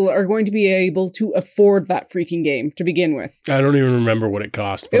many people are going to be able to afford that freaking game to begin with? I don't even remember what it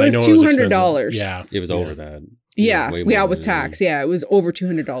cost, but It was I know it was expensive. $200. Yeah. It was over that. Yeah, way more yeah, with than- tax. Yeah, it was over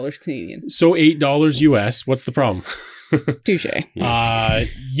 $200 Canadian. So $8 US. What's the problem? Touche.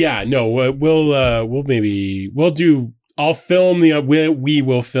 Yeah, no, we'll do. I'll film we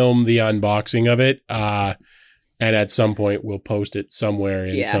will film the unboxing of it. And at some point we'll post it somewhere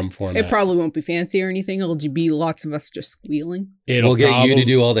in some format. It probably won't be fancy or anything. It'll be lots of us just squealing. We'll get you to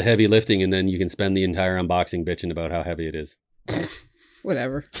do all the heavy lifting, and then you can spend the entire unboxing bitching about how heavy it is.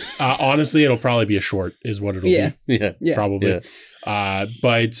 Whatever. Honestly, it'll probably be a short, is what it'll be. Yeah. Probably. Yeah.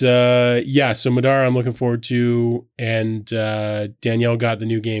 So Madara I'm looking forward to, and Danielle got the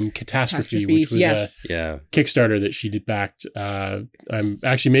new game Catastrophe, which was a Kickstarter that she did backed. I'm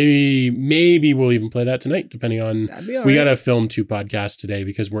actually maybe we'll even play that tonight, depending on. That'd be all we right. got to film 2 podcasts today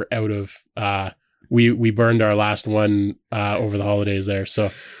because we're out of. We burned our last one over the holidays there, so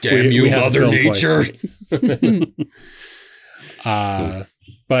Damn you, Mother Nature. I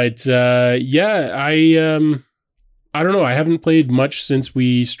don't know. I haven't played much since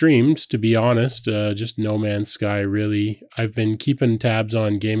we streamed, to be honest. Just No Man's Sky, really. I've been keeping tabs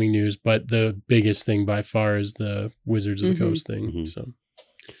on gaming news, but the biggest thing by far is the Wizards of the Coast thing. Mhm. So,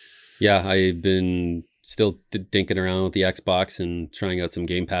 Yeah, I've been still dinking around with the Xbox and trying out some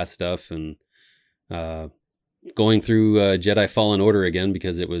Game Pass stuff, and going through Jedi Fallen Order again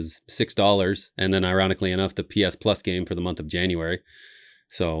because it was $6, and then ironically enough, the PS Plus game for the month of January.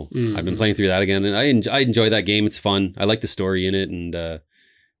 So I've been playing through that again, and I enjoy that game. It's fun. I like the story in it, and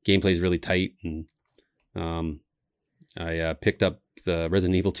gameplay is really tight. And I picked up the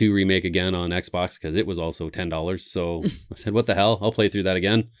Resident Evil 2 remake again on Xbox because it was also $10. So I said, "What the hell? I'll play through that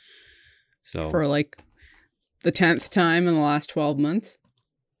again." So For like the 10th time in the last 12 months.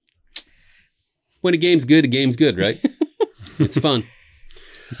 when a game's good, right? It's fun.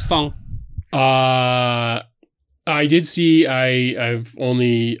 It's fun. I did see. I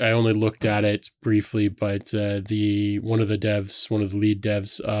only looked at it briefly, but one of the lead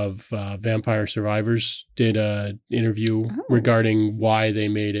devs of Vampire Survivors did a interview regarding why they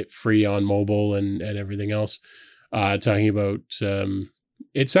made it free on mobile and everything else. Talking about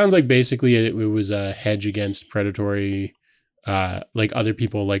it sounds like basically it was a hedge against predatory. Like other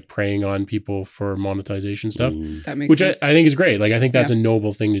people like preying on people for monetization stuff, That makes which sense. I think is great. Like I think that's a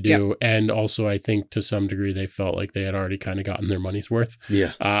noble thing to do, and also I think to some degree they felt like they had already kind of gotten their money's worth.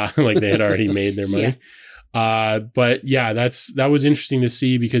 Yeah. Like they had already made their money. But yeah, that was interesting to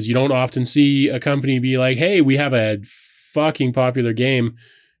see because you don't often see a company be like, "Hey, we have a fucking popular game,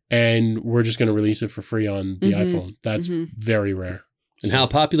 and we're just going to release it for free on the iPhone." That's very rare. And how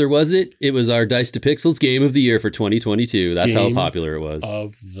popular was it? It was our Dice to Pixels Game of the Year for 2022. That's how Game popular it was.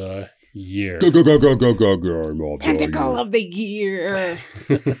 Of the year. Tentacle of the year.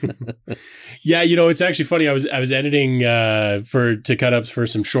 Yeah, it's actually funny. I was editing to cut ups for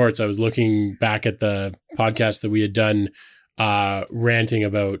some shorts. I was looking back at the podcast that we had done ranting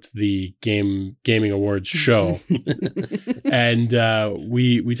about the gaming awards show. And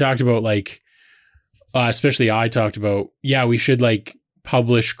we talked about like especially I talked about we should like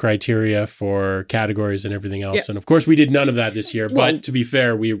publish criteria for categories and everything else. And of course we did none of that this year, but to be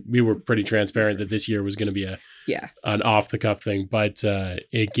fair, we were pretty transparent that this year was going to be an off the cuff thing, but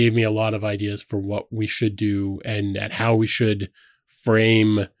it gave me a lot of ideas for what we should do and at how we should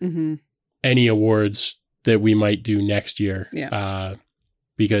frame any awards that we might do next year.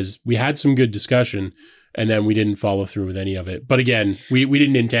 because we had some good discussion and then we didn't follow through with any of it. But again, we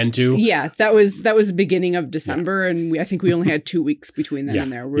didn't intend to. Yeah, that was the beginning of December, and I think we only had 2 weeks between then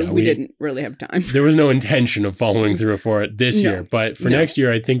and there. We didn't really have time. There was no intention of following through for it this year, but for next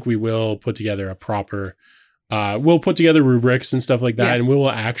year, I think we will put together a proper. We'll put together rubrics and stuff like that, and we will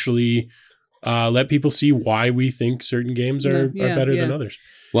actually let people see why we think certain games are better than others.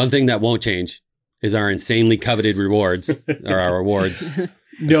 One thing that won't change is our insanely coveted rewards, or our rewards.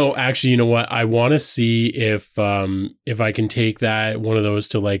 No, actually, you know what? I want to see if I can take one of those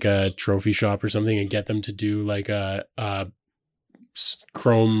to like a trophy shop or something and get them to do like a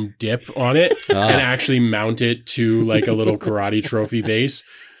chrome dip on it and actually mount it to like a little karate trophy base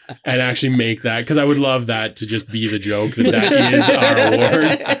and actually make that, because I would love that to just be the joke that is our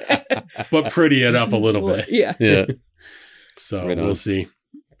award, but pretty it up a little bit. Yeah. So we'll see.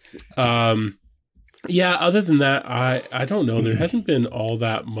 Yeah, other than that, I don't know. There hasn't been all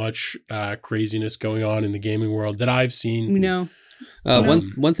that much craziness going on in the gaming world that I've seen. No.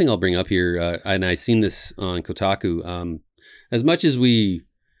 One thing I'll bring up here, and I've seen this on Kotaku, as much as we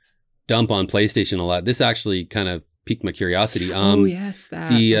dump on PlayStation a lot, this actually kind of piqued my curiosity. Yes, that.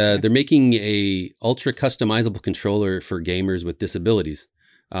 They're making a ultra customizable controller for gamers with disabilities.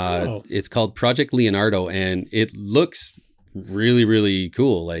 It's called Project Leonardo, and it looks really, really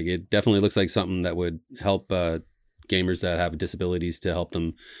cool. Like, it definitely looks like something that would help gamers that have disabilities to help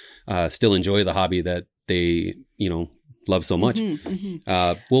them still enjoy the hobby that they, love so much.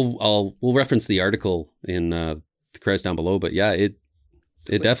 We'll reference the article in the credits down below, but yeah, it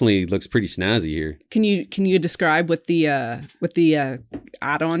definitely looks pretty snazzy here. Can you describe what the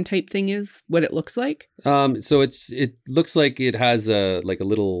add-on type thing is? What it looks like? So it looks like it has a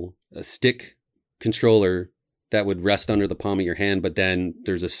little stick controller that would rest under the palm of your hand, but then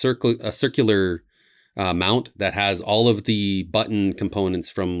there's a circular mount that has all of the button components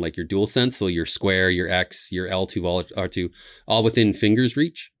from like your DualSense, so your square, your X, your L2, R2, all within fingers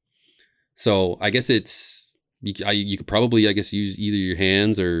reach. So I guess you could probably, I guess, use either your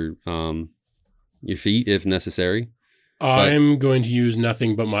hands or your feet if necessary. I'm going to use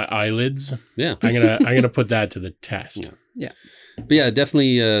nothing but my eyelids. Yeah, I'm gonna put that to the test. Yeah. But yeah,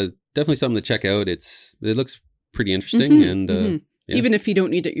 definitely something to check out. It looks pretty interesting, and yeah. Even if you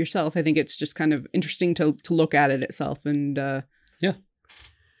don't need it yourself, I think it's just kind of interesting to look at it itself, and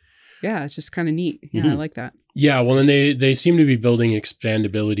it's just kind of neat. Yeah, I like that. Yeah, well, and they seem to be building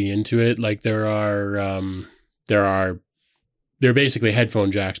expandability into it. Like they're basically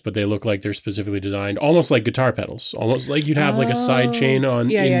headphone jacks, but they look like they're specifically designed almost like guitar pedals, almost like you'd have like a side chain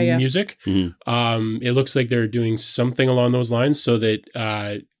in music. It looks like they're doing something along those lines so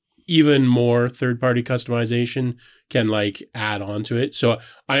that even more third-party customization can like add on to it. So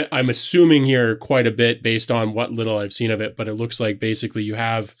I'm assuming here quite a bit based on what little I've seen of it, but it looks like basically you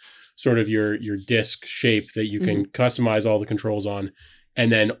have sort of your disc shape that you can customize all the controls on.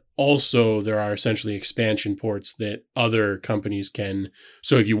 And then also there are essentially expansion ports that other companies can.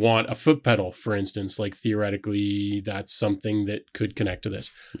 So if you want a foot pedal, for instance, like theoretically, that's something that could connect to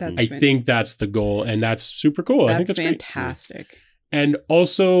this. I think that's the goal, and that's super cool. I think that's fantastic. Great. And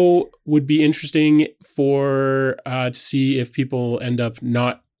also would be interesting to see if people end up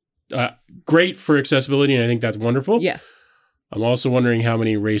not great for accessibility, and I think that's wonderful. Yes. I'm also wondering how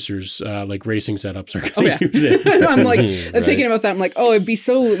many racers, like racing setups, are going to use it. I'm like thinking about that. I'm like, it'd be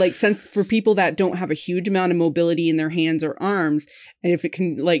so like sense for people that don't have a huge amount of mobility in their hands or arms, and if it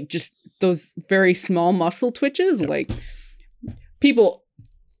can like just those very small muscle twitches, like people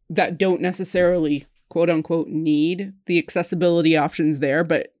that don't necessarily quote unquote need the accessibility options there,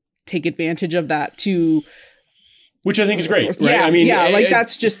 but take advantage of that too. Which I think is great, right? Yeah, I mean,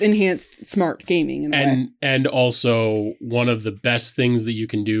 that's just enhanced smart gaming in a way. And also one of the best things that you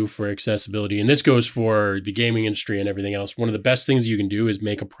can do for accessibility, and this goes for the gaming industry and everything else, one of the best things you can do is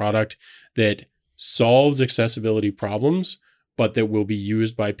make a product that solves accessibility problems, but that will be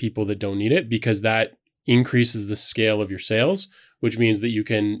used by people that don't need it, because that increases the scale of your sales, which means that you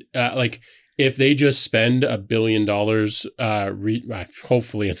can, if they just spend $1 billion,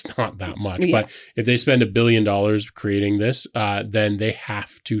 hopefully it's not that much, but if they spend $1 billion creating this, then they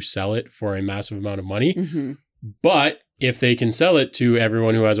have to sell it for a massive amount of money. But if they can sell it to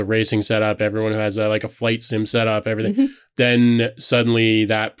everyone who has a racing setup, everyone who has a flight sim setup, everything, then suddenly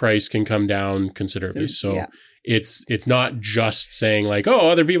that price can come down considerably. So it's not just saying like,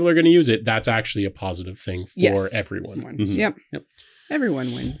 other people are going to use it. That's actually a positive thing for everyone. Yep.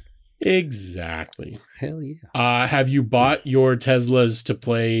 Everyone wins. Exactly. Hell yeah. Have you bought your Teslas to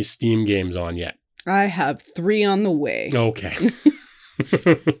play Steam games on yet? I have 3 on the way. Okay.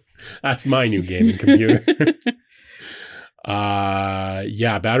 That's my new gaming computer.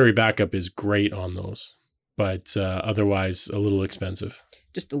 Yeah, battery backup is great on those, but otherwise a little expensive.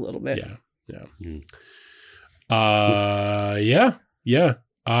 Just a little bit. Yeah. Mm. Yeah.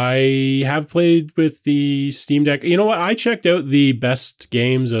 I have played with the Steam Deck. You know what? I checked out the best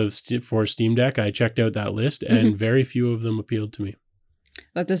games for Steam Deck. I checked out that list, and very few of them appealed to me.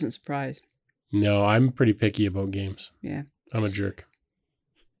 That doesn't surprise. No, I'm pretty picky about games. Yeah. I'm a jerk.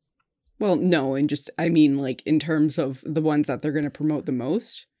 Well, no, and just, I mean, like, in terms of the ones that they're going to promote the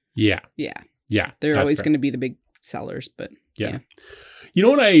most. Yeah. They're always going to be the big sellers, but yeah. You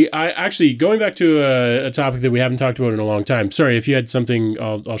know what? I actually, going back to a topic that we haven't talked about in a long time. Sorry, if you had something,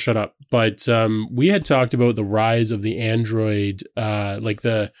 I'll shut up. But we had talked about the rise of the Android, like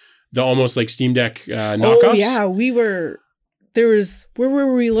the almost like Steam Deck knockoffs. Oh, yeah. Where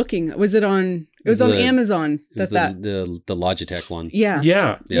were we looking? Was it on? It was on Amazon. The Logitech one. Yeah.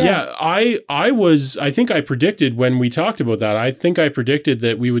 Yeah. I think I predicted when we talked about that, I think I predicted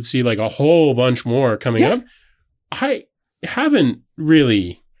that we would see like a whole bunch more coming up. I haven't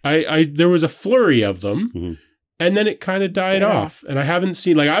really. There was a flurry of them, and then it kind of died off. And I haven't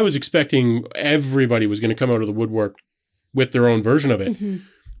seen, like, I was expecting everybody was going to come out of the woodwork with their own version of it. And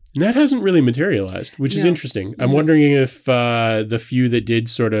that hasn't really materialized, which is interesting. I'm wondering if the few that did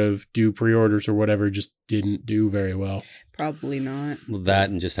sort of do pre-orders or whatever just didn't do very well. Probably not. Well, that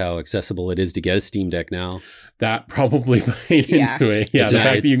and just how accessible it is to get a Steam Deck now. That probably played into it. Yeah, the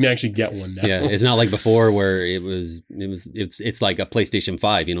fact that you can actually get one now. Yeah, it's not like before where it's like a PlayStation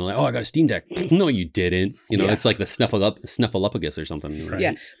 5, you know, like, oh, I got a Steam Deck. No, you didn't. You know, it's like the Snuffleupagus or something. Right?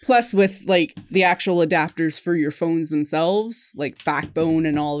 Yeah. Plus with like the actual adapters for your phones themselves, like Backbone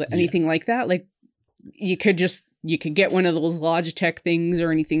and all that, anything like that, like you could get one of those Logitech things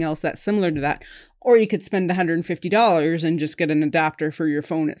or anything else that's similar to that. Or you could spend $150 and just get an adapter for your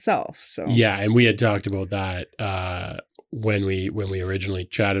phone itself. So yeah, and we had talked about that when we originally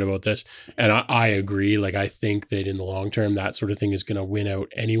chatted about this, and I agree. Like, I think that in the long term, that sort of thing is going to win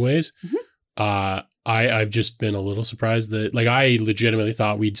out anyways. I've just been a little surprised that, like, I legitimately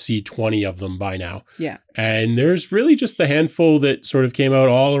thought we'd see 20 of them by now. Yeah, and there's really just the handful that sort of came out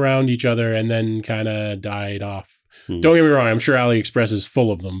all around each other and then kind of died off. Don't get me wrong, I'm sure AliExpress is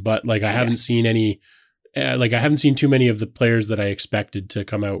full of them, but like I haven't seen any, I haven't seen too many of the players that I expected to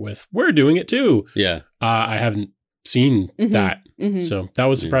come out with. We're doing it too. Yeah. I haven't seen that. So that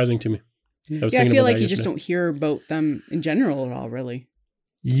was surprising to me. I feel like you just don't hear about them in general at all, really.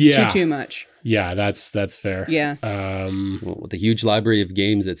 Yeah. Too much. Yeah, that's fair. Yeah. Well, with the huge library of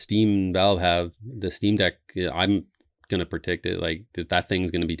games that Steam and Valve have, the Steam Deck, I'm going to predict it, like that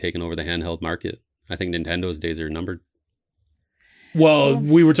thing's going to be taking over the handheld market. I think Nintendo's days are numbered. Well,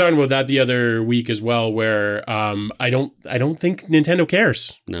 we were talking about that the other week as well, where I don't think Nintendo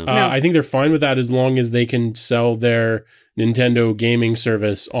cares. No. I think they're fine with that as long as they can sell their Nintendo gaming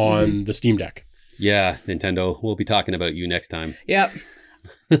service on the Steam Deck. Yeah, Nintendo. We'll be talking about you next time. Yep.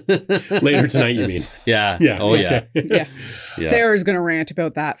 Later tonight, you mean? Yeah. Yeah. Oh, okay. Yeah. Sarah's going to rant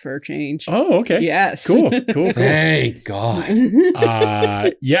about that for a change. Oh, okay. Yes. Cool. Thank God.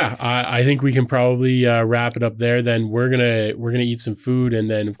 I think we can probably wrap it up there. Then we're gonna eat some food,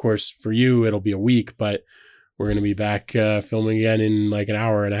 and then of course for you it'll be a week, but we're gonna be back filming again in like an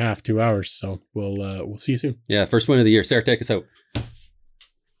hour and a half, 2 hours. So we'll see you soon. Yeah, first one of the year. Sarah, take us out.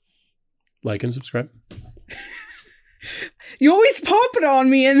 Like and subscribe. You always pop it on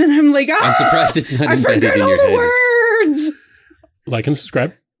me, and then I'm like, I'm surprised it's not I embedded forgot in all your the head. words. Like and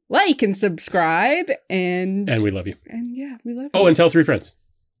subscribe. Like and subscribe, and we love you. And yeah, we love you. Oh, and tell 3 friends.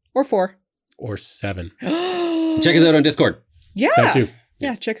 Or 4. Or 7. Check us out on Discord. Yeah. That too.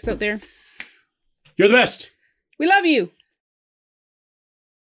 Yeah, check us out there. You're the best. We love you.